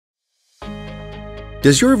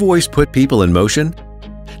Does your voice put people in motion?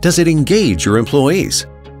 Does it engage your employees?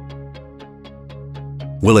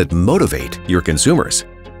 Will it motivate your consumers?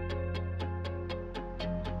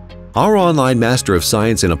 Our online Master of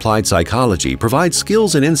Science in Applied Psychology provides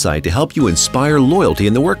skills and insight to help you inspire loyalty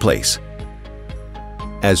in the workplace,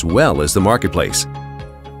 as well as the marketplace.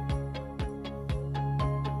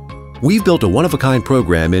 We've built a one-of-a-kind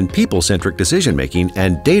program in people-centric decision-making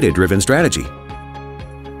and data-driven strategy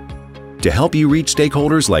to help you reach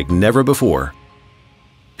stakeholders like never before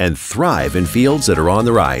and thrive in fields that are on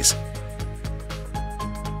the rise.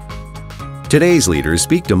 Today's leaders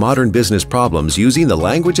speak to modern business problems using the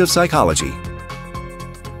language of psychology.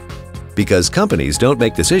 Because companies don't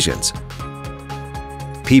make decisions,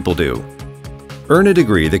 people do. Earn a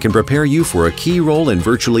degree that can prepare you for a key role in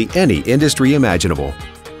virtually any industry imaginable.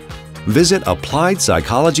 Visit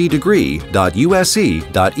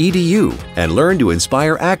appliedpsychologydegree.usc.edu and learn to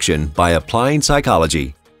inspire action by applying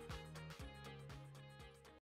psychology.